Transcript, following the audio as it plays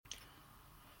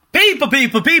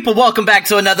People, welcome back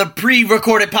to another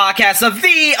pre-recorded podcast of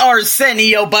the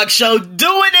Arsenio Buck Show,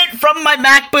 doing it from my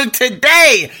MacBook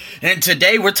today. And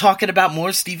today we're talking about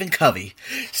more Stephen Covey.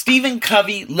 Stephen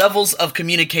Covey, Levels of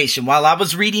Communication. While I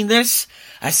was reading this,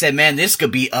 I said, man, this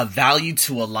could be of value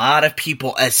to a lot of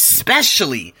people,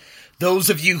 especially those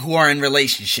of you who are in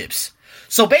relationships.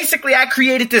 So basically, I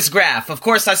created this graph. Of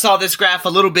course, I saw this graph a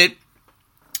little bit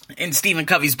in Stephen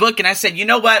Covey's book, and I said, you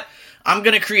know what? I'm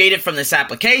going to create it from this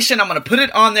application. I'm going to put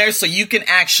it on there so you can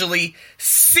actually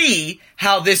see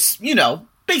how this,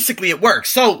 basically it works.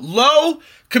 So, low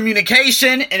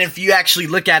communication, and if you actually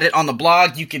look at it on the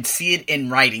blog, you can see it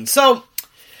in writing. So,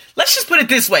 let's just put it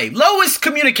this way. Lowest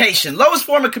communication, lowest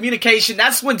form of communication,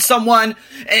 that's when someone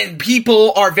and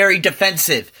people are very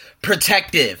defensive,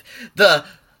 protective, the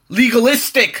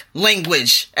legalistic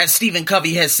language, as Stephen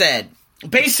Covey has said.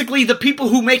 Basically, the people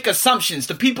who make assumptions,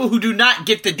 the people who do not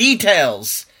get the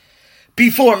details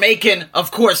before making, of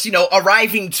course,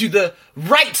 arriving to the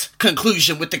right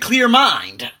conclusion with the clear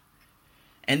mind.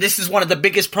 And this is one of the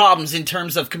biggest problems in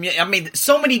terms of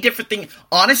so many different things.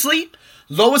 Honestly,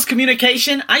 lowest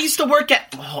communication, I used to work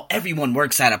at, everyone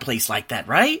works at a place like that,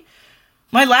 right?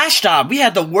 My last job, we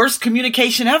had the worst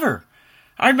communication ever.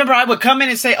 I remember I would come in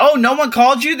and say, oh, no one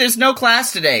called you? There's no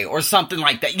class today, or something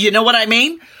like that. You know what I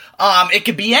mean? It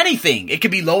could be anything. It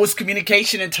could be lowest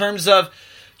communication in terms of,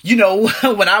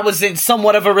 when I was in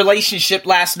somewhat of a relationship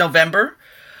last November,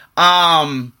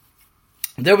 there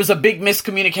was a big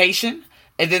miscommunication,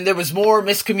 and then there was more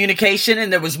miscommunication,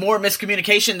 and there was more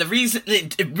miscommunication. The reason,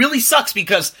 it really sucks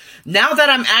because now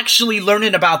that I'm actually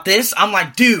learning about this, I'm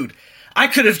like, dude, I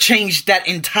could have changed the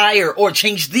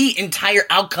entire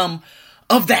outcome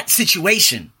of that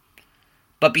situation.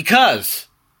 But because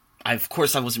I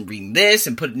wasn't reading this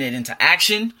and putting it into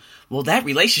action, well, that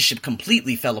relationship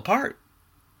completely fell apart.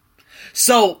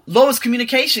 So, lowest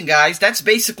communication, guys, that's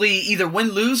basically either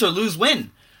win-lose or lose-win.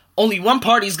 Only one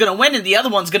party's going to win and the other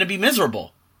one's going to be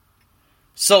miserable.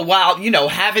 So, while,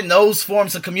 having those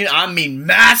forms of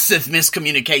massive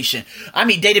miscommunication.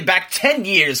 Dated back 10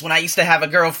 years when I used to have a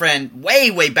girlfriend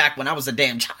way back when I was a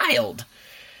damn child.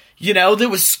 There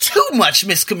was too much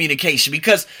miscommunication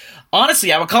because,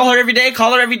 honestly, I would call her every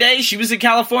day. She was in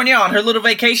California on her little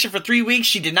vacation for 3 weeks.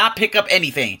 She did not pick up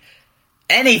anything.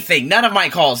 None of my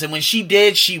calls. And when she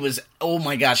did, she was, oh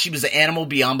my gosh, she was an animal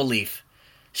beyond belief.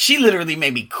 She literally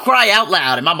made me cry out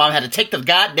loud, and my mom had to take the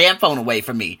goddamn phone away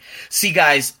from me. See,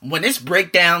 guys, when this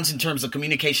breakdowns in terms of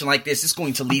communication like this, it's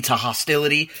going to lead to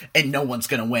hostility, and no one's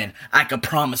going to win. I can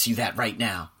promise you that right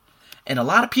now. And a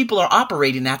lot of people are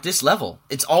operating at this level.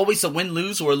 It's always a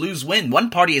win-lose or a lose-win.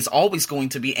 One party is always going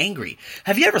to be angry.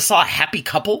 Have you ever saw a happy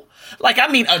couple?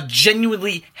 A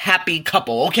genuinely happy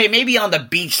couple. Okay, maybe on the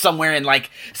beach somewhere in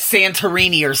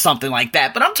Santorini or something like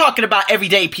that. But I'm talking about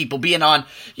everyday people being on,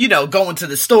 going to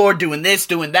the store, doing this,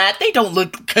 doing that. They don't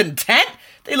look content.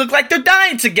 They look like they're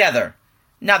dying together.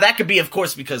 Now, that could be, of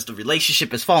course, because the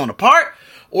relationship is falling apart.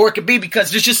 Or it could be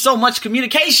because there's just so much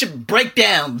communication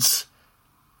breakdowns.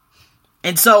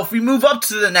 And so if we move up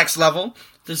to the next level,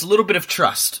 there's a little bit of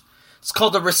trust. It's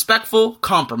called a respectful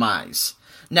compromise.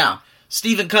 Now,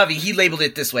 Stephen Covey, he labeled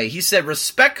it this way. He said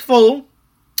respectful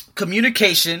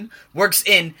communication works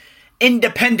in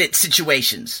independent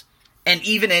situations and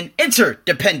even in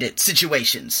interdependent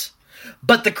situations.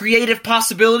 But the creative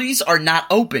possibilities are not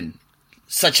open,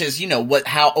 such as,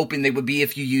 how open they would be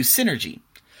if you use synergy.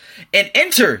 In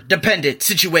interdependent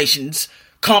situations,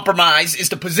 compromise is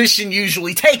the position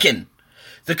usually taken.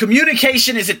 The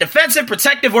communication isn't defensive,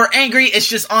 protective, or angry. It's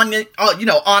just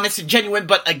honest and genuine.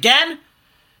 But again,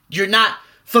 you're not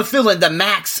fulfilling the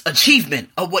max achievement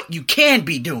of what you can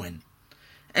be doing.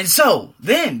 And so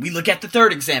then we look at the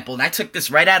third example. And I took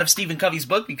this right out of Stephen Covey's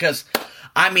book because,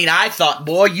 I thought,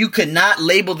 boy, you could not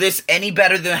label this any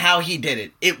better than how he did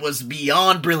it. It was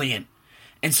beyond brilliant.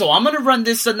 And so I'm going to run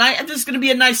this tonight, and this is going to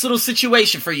be a nice little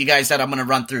situation for you guys that I'm going to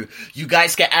run through. You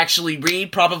guys can actually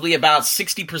read probably about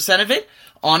 60% of it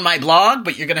on my blog,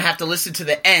 but you're going to have to listen to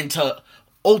the end to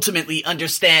ultimately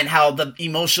understand how the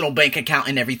emotional bank account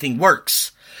and everything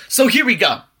works. So here we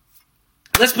go.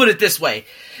 Let's put it this way.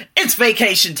 It's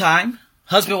vacation time.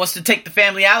 Husband wants to take the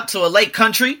family out to a lake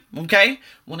country, okay?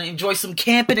 Want to enjoy some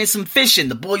camping and some fishing.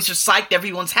 The boys are psyched.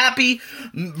 Everyone's happy.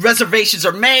 Reservations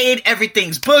are made.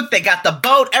 Everything's booked. They got the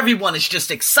boat. Everyone is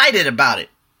just excited about it.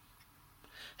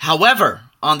 However,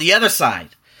 on the other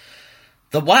side,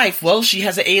 the wife, she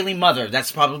has an ailing mother.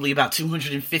 That's probably about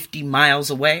 250 miles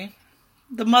away.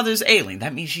 The mother's ailing.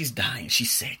 That means she's dying.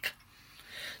 She's sick.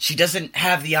 She doesn't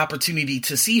have the opportunity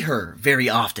to see her very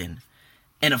often.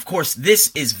 And of course,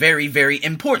 this is very, very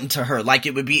important to her, like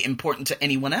it would be important to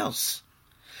anyone else.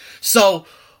 So,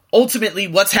 ultimately,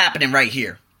 what's happening right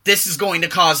here? This is going to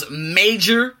cause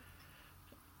major...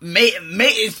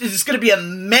 it's going to be a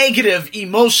negative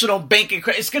emotional bank.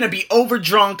 It's going to be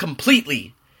overdrawn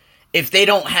completely if they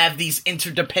don't have these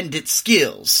interdependent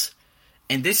skills.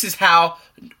 And this is how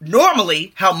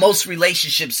most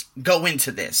relationships go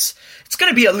into this. It's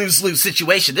going to be a lose-lose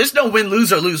situation. There's no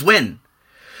win-lose or lose-win.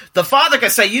 The father can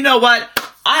say, you know what?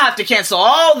 I have to cancel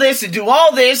all this and do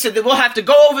all this, and then we'll have to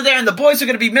go over there, and the boys are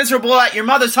going to be miserable at your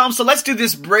mother's home. So let's do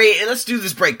this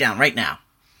breakdown right now.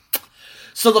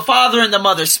 So the father and the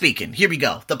mother speaking. Here we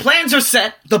go. The plans are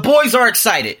set. The boys are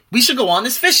excited. We should go on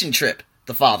this fishing trip,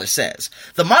 the father says.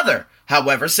 The mother,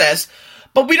 however, says,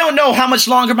 but we don't know how much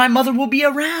longer my mother will be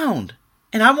around.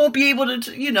 And I won't be able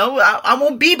to, I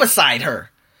won't be beside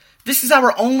her. This is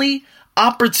our only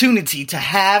opportunity to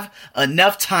have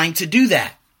enough time to do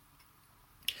that.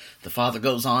 The father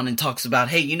goes on and talks about,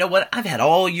 hey, you know what? I've had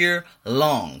all year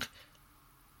long.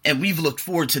 And we've looked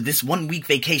forward to this 1 week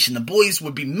vacation. The boys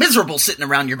would be miserable sitting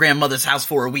around your grandmother's house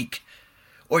for a week.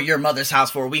 Or your mother's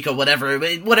house for a week or whatever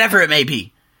it may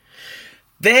be.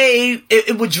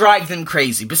 It would drive them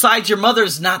crazy. Besides, your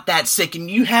mother's not that sick. And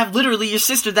you have literally your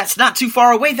sister that's not too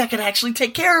far away that could actually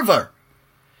take care of her.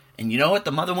 And you know what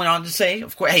the mother went on to say?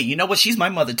 Of course, hey, you know what? She's my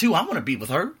mother too. I want to be with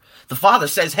her. The father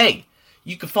says, hey,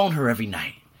 you can phone her every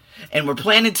night. And we're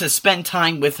planning to spend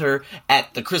time with her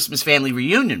at the Christmas family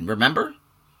reunion, remember?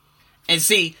 And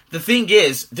see, the thing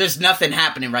is, there's nothing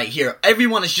happening right here.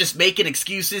 Everyone is just making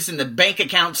excuses, and the bank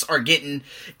accounts are getting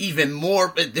even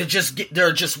more. There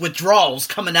are just withdrawals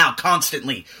coming out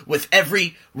constantly with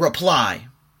every reply.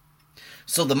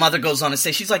 So the mother goes on to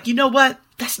say, she's like, you know what?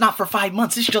 That's not for 5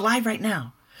 months. It's July right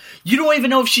now. You don't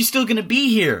even know if she's still going to be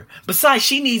here. Besides,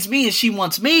 she needs me and she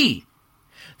wants me.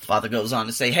 The father goes on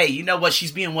to say, hey, you know what?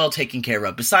 She's being well taken care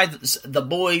of. Besides, the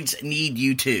boys need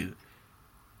you too.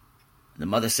 The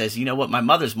mother says, you know what? My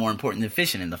mother's more important than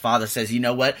fishing. And the father says, you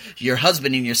know what? Your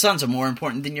husband and your sons are more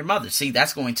important than your mother. See,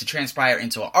 that's going to transpire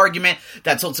into an argument.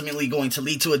 That's ultimately going to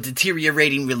lead to a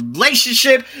deteriorating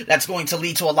relationship. That's going to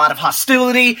lead to a lot of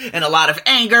hostility and a lot of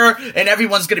anger. And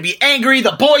everyone's going to be angry.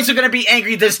 The boys are going to be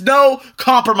angry. There's no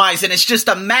compromise. And it's just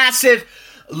a massive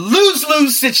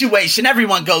lose-lose situation.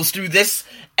 Everyone goes through this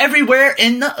everywhere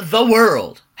in the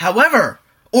world. However,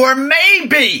 or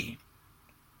maybe,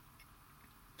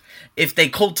 if they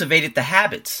cultivated the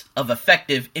habits of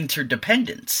effective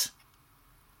interdependence,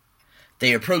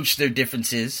 they approach their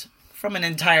differences from an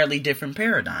entirely different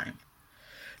paradigm.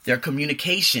 Their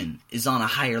communication is on a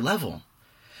higher level.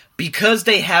 Because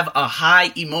they have a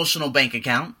high emotional bank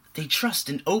account, they trust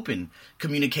an open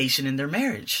communication in their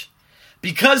marriage.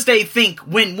 Because they think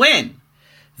win-win,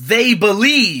 they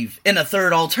believe in a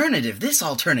third alternative, this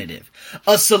alternative,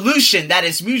 a solution that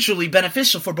is mutually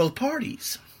beneficial for both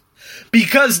parties.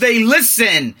 Because they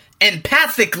listen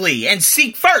empathically and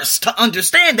seek first to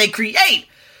understand, they create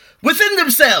within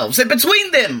themselves and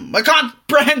between them a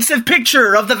comprehensive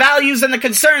picture of the values and the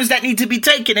concerns that need to be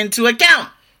taken into account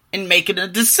in making a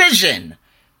decision.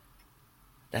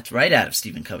 That's right out of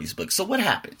Stephen Covey's book. So what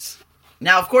happens?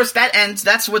 Now, of course,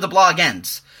 that's where the blog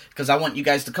ends. Because I want you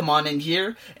guys to come on in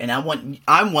here, and I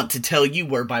want to tell you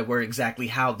word by word exactly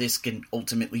how this can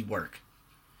ultimately work.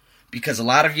 Because a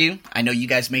lot of you, I know you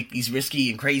guys make these risky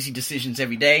and crazy decisions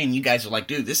every day, and you guys are like,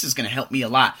 dude, this is going to help me a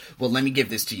lot. Well, let me give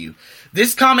this to you.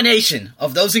 This combination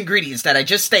of those ingredients that I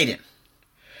just stated,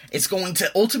 it's going to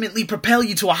ultimately propel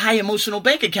you to a high emotional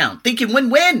bank account. Thinking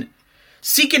win-win.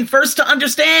 Seeking first to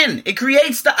understand. It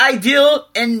creates the ideal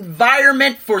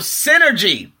environment for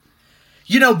synergy.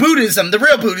 You know, Buddhism, the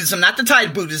real Buddhism, not the Thai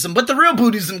Buddhism, but the real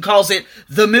Buddhism calls it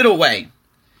the middle way.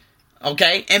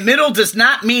 Okay? And middle does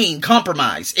not mean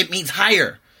compromise. It means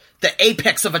higher. The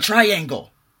apex of a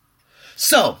triangle.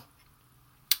 So,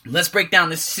 let's break down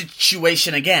this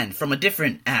situation again from a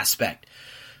different aspect.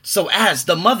 So as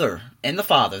the mother and the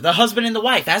father, the husband and the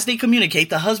wife, as they communicate,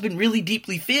 the husband really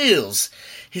deeply feels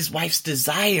his wife's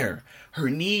desire, her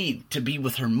need to be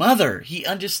with her mother. He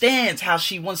understands how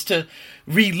she wants to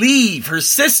relieve her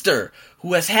sister,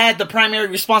 who has had the primary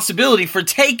responsibility for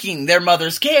taking their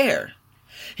mother's care.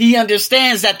 He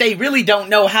understands that they really don't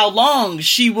know how long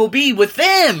she will be with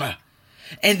them,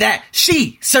 and that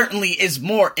she certainly is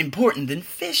more important than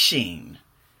fishing.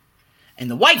 And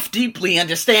the wife deeply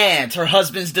understands her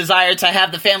husband's desire to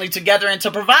have the family together and to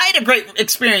provide a great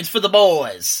experience for the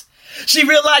boys. She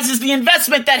realizes the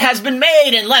investment that has been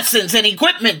made in lessons and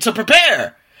equipment to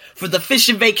prepare for the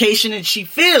fishing vacation, and she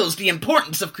feels the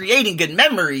importance of creating good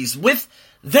memories with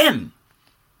them.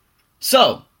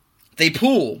 So, they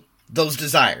pool those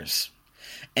desires.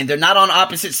 And they're not on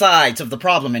opposite sides of the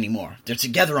problem anymore. They're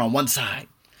together on one side.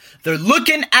 They're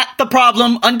looking at the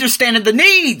problem, understanding the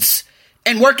needs,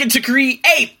 and working to create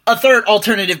a third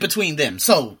alternative between them.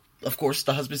 So, of course,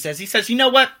 the husband says, you know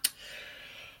what?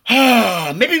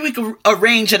 Maybe we could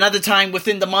arrange another time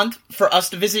within the month for us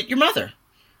to visit your mother.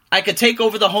 I could take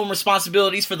over the home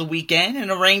responsibilities for the weekend and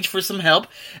arrange for some help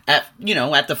at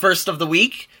the first of the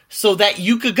week so that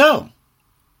you could go.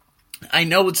 I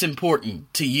know it's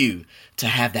important to you to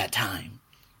have that time.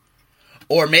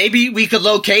 Or maybe we could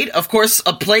locate, of course,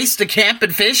 a place to camp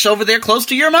and fish over there close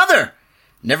to your mother.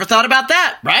 Never thought about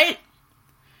that, right?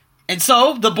 And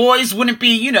so the boys wouldn't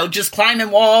be, just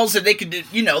climbing walls, and they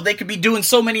could be doing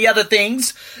so many other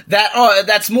things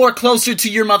that's more closer to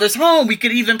your mother's home. We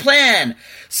could even plan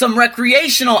some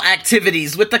recreational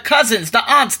activities with the cousins, the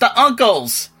aunts, the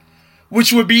uncles,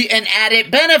 which would be an added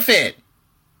benefit.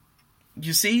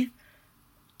 You see,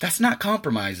 that's not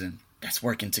compromising. That's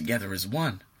working together as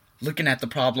one, looking at the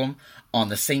problem on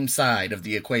the same side of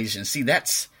the equation. See,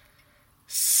 that's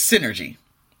synergy.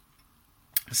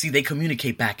 See, they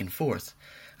communicate back and forth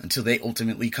until they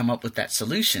ultimately come up with that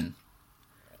solution.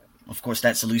 Of course,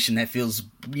 that solution that feels,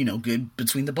 good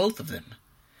between the both of them.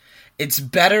 It's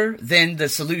better than the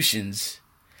solutions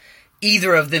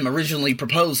either of them originally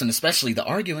proposed, and especially the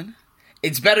arguing.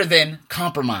 It's better than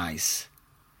compromise.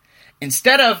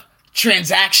 Instead of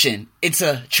transaction, it's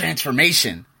a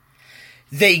transformation.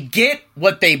 They get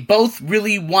what they both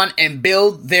really want and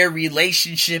build their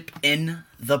relationship in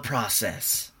the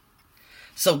process.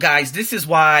 So, guys, this is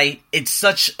why it's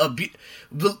such a,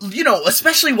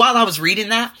 especially while I was reading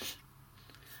that,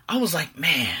 I was like,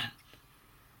 man,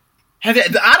 I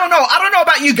don't know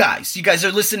about you guys. You guys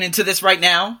are listening to this right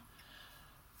now,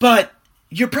 but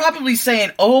you're probably saying,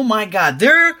 oh my God,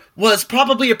 there was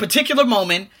probably a particular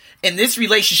moment in this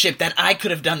relationship that I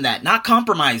could have done that. Not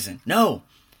compromising. No,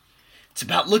 it's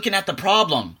about looking at the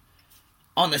problem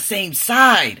on the same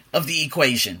side of the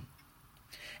equation.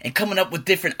 And coming up with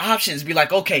different options. Be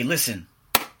like, okay, listen,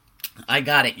 I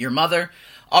got it. Your mother.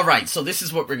 All right, so this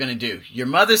is what we're going to do. Your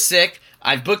mother's sick.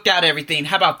 I've booked out everything.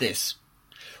 How about this?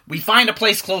 We find a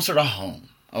place closer to home,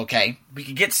 okay? We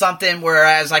could get something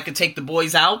whereas I could take the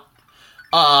boys out,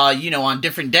 on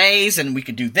different days. And we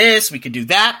could do this. We could do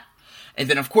that. And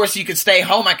then, of course, you could stay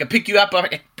home. I could pick you up.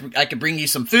 I could bring you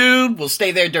some food. We'll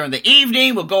stay there during the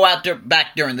evening. We'll go out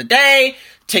back during the day.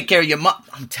 Take care of your mom.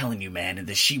 I'm telling you, man,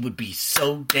 and she would be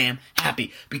so damn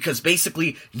happy. Because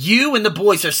basically, you and the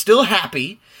boys are still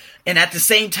happy. And at the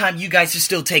same time, you guys are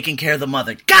still taking care of the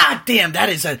mother. God damn, that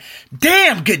is a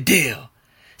damn good deal.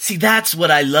 See, that's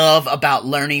what I love about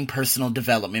learning personal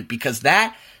development. Because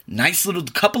that nice little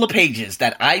couple of pages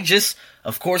that I just,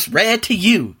 of course, read to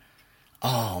you.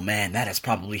 Oh, man, that has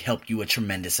probably helped you a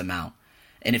tremendous amount.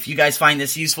 And if you guys find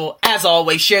this useful, as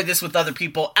always, share this with other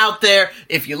people out there.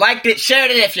 If you liked it, share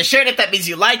it. If you shared it, that means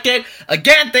you liked it.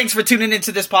 Again, thanks for tuning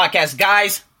into this podcast.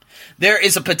 Guys, there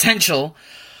is a potential.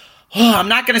 I'm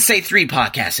not going to say 3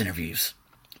 podcast interviews,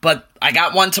 but I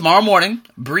got one tomorrow morning.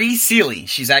 Bree Seeley.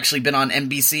 She's actually been on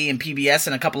NBC and PBS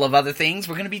and a couple of other things.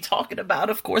 We're going to be talking about,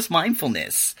 of course,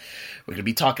 mindfulness. We're going to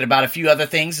be talking about a few other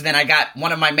things. And then I got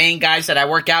one of my main guys that I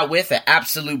work out with, an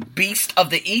absolute beast of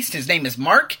the East. His name is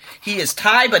Mark. He is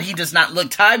Thai, but he does not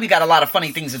look Thai. We got a lot of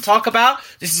funny things to talk about.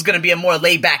 This is going to be a more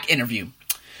laid-back interview.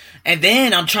 And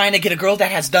then I'm trying to get a girl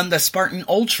that has done the Spartan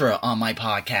Ultra on my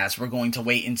podcast. We're going to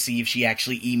wait and see if she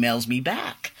actually emails me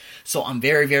back. So I'm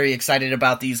very, very excited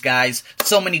about these guys.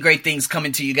 So many great things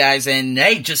coming to you guys. And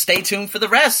hey, just stay tuned for the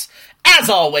rest. As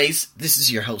always, this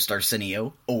is your host,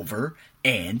 Arsenio, over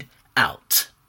and out.